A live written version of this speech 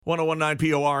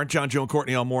1019 POR, John, Joe, and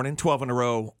Courtney all morning, 12 in a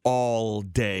row all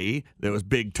day. There was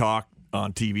big talk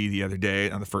on TV the other day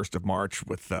on the 1st of March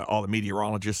with all the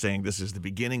meteorologists saying this is the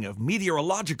beginning of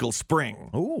meteorological spring.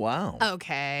 Oh, wow.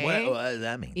 Okay. What does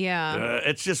that mean? Yeah.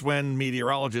 It's just when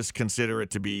meteorologists consider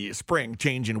it to be spring,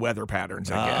 change in weather patterns,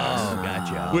 I guess. Oh,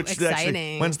 gotcha. Which actually,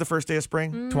 exciting. when's the first day of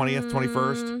spring? 20th,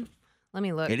 21st? Let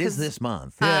me look. It is 'cause, this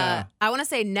month. Yeah. I want to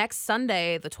say next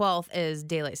Sunday, the 12th, is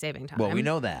daylight saving time. Well, we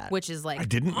know that. Which is like, I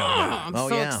didn't know that. I'm Oh,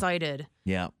 so yeah. excited.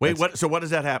 Yeah. Wait, That's- what? So what does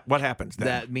that what happens then?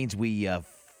 That means we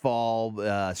fall,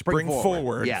 spring Bring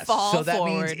forward. Yes. Fall so that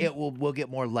forward. means we'll get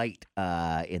more light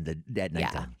at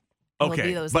nighttime. It'll Okay,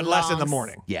 be those but less in the long-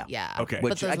 morning. Yeah. Yeah. Okay.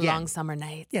 But Which, those again, long summer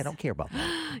nights. Yeah, I don't care about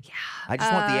that. Yeah. I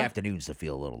just want the afternoons to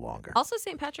feel a little longer. Also,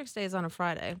 St. Patrick's Day is on a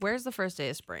Friday. Where's the first day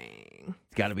of spring?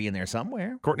 It's got to be in there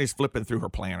somewhere. Courtney's flipping through her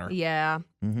planner. Yeah.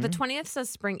 Mm-hmm. The 20th says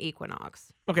spring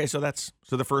equinox. Okay, so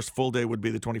the first full day would be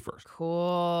the 21st.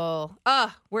 Cool.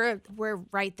 We're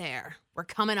right there. We're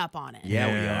coming up on it. Yeah,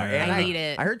 we are. And I need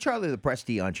it. I heard Charlie the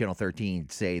Presti on Channel 13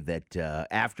 say that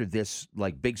after this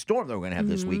big storm that we're going to have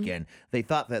this weekend, they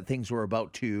thought that things were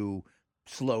about to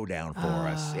slow down for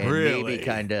us and Really? maybe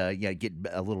kind of get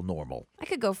a little normal. I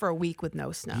could go for a week with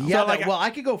no snow. Yeah, So, like, well, I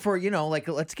could go for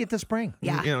let's get to spring.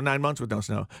 Yeah. 9 months with no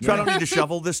snow. So I don't need to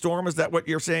shovel this storm? Is that what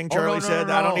you're saying, Oh, Charlie no, said?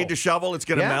 no, I don't no. need to shovel. It's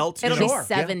going to melt. It'll be Sure.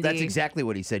 Yeah, 70. that's exactly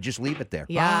what he said. Just leave it there.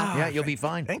 Yeah. Yeah, you'll be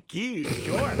fine. Thank you.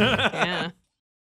 Yeah.